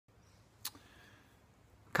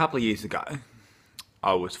couple of years ago,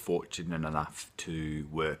 I was fortunate enough to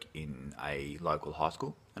work in a local high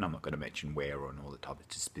school, and I'm not going to mention where or all the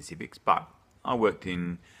types of specifics, but I worked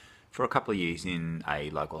for a couple of years in a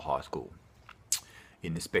local high school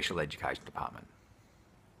in the special education department.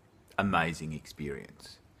 Amazing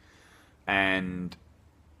experience. And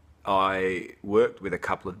I worked with a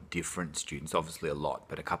couple of different students, obviously a lot,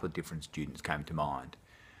 but a couple of different students came to mind.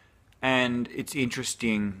 And it's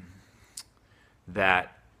interesting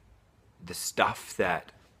that the stuff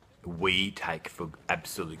that we take for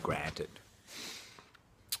absolutely granted,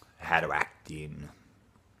 how to act in,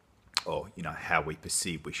 or how we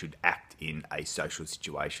perceive we should act in a social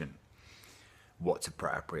situation, what's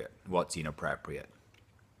appropriate, what's inappropriate,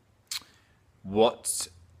 what's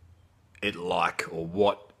it like, or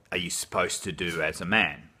what are you supposed to do as a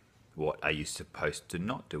man, what are you supposed to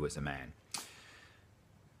not do as a man,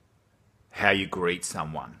 how you greet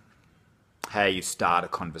someone, how you start a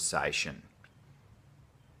conversation,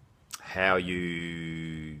 how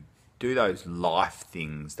you do those life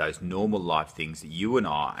things, those normal life things that you and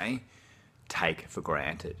I take for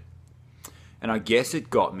granted. And I guess it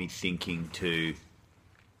got me thinking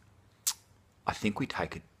I think we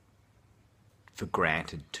take it for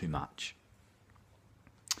granted too much.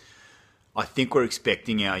 I think we're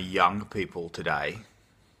expecting our young people today,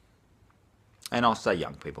 and I'll say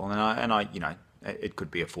young people, and I it could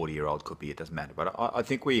be a 40-year-old, could be, it doesn't matter. But I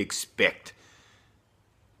think we expect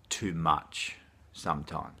too much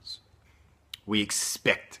sometimes. We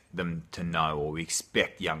expect them to know, or we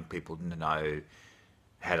expect young people to know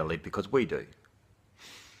how to live because we do.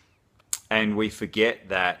 And we forget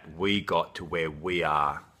that we got to where we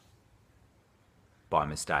are by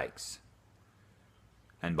mistakes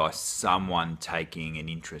and by someone taking an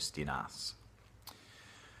interest in us.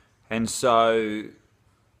 And so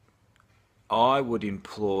I would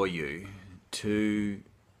implore you to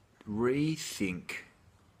rethink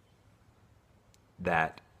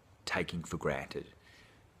that taking for granted.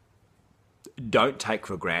 Don't take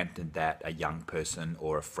for granted that a young person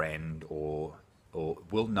or a friend or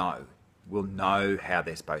will know how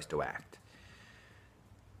they're supposed to act.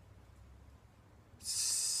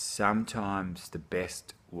 Sometimes the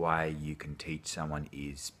best way you can teach someone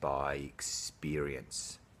is by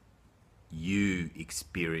experience. You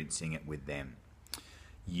experiencing it with them.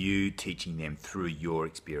 You teaching them through your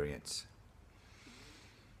experience.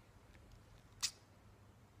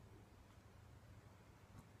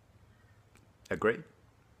 Agreed?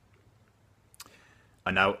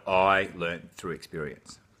 I know I learned through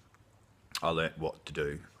experience. I learned what to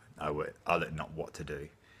do. I learned not what to do.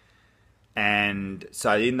 And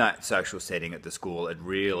so in that social setting at the school, it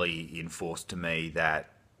really enforced to me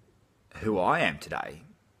that who I am today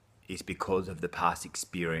is because of the past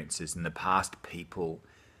experiences and the past people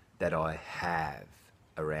that I have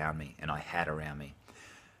around me and I had around me.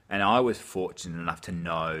 And I was fortunate enough to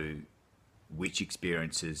know which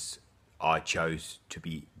experiences I chose to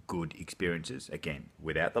be good experiences, again,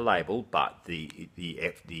 without the label, but the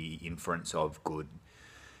inference of good,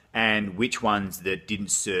 and which ones that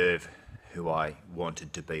didn't serve who I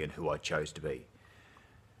wanted to be and who I chose to be.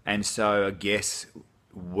 And so I guess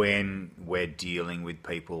when we're dealing with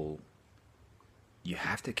people, you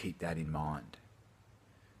have to keep that in mind.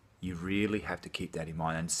 You really have to keep that in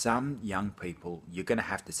mind. And some young people, you're going to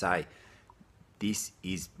have to say, this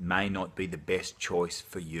may not be the best choice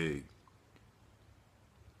for you.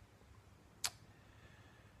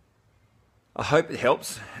 I hope it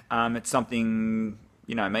helps. It's something,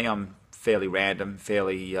 me, I'm fairly random,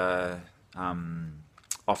 fairly off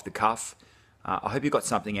the cuff. I hope you got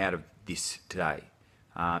something out of this today.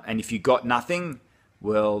 And if you got nothing,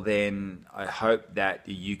 well then I hope that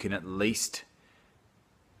you can at least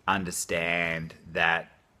understand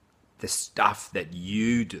that the stuff that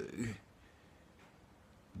you do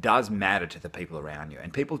does matter to the people around you.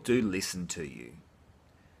 And people do listen to you.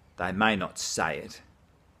 They may not say it,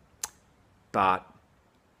 but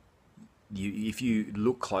if you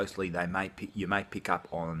look closely, you may pick up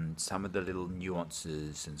on some of the little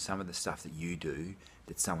nuances and some of the stuff that you do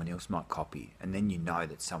that someone else might copy, and then you know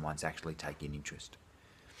that someone's actually taking interest.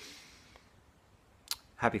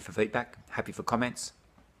 Happy for feedback, happy for comments.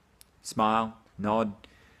 Smile, nod,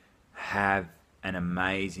 have an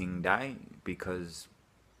amazing day because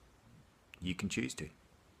you can choose to.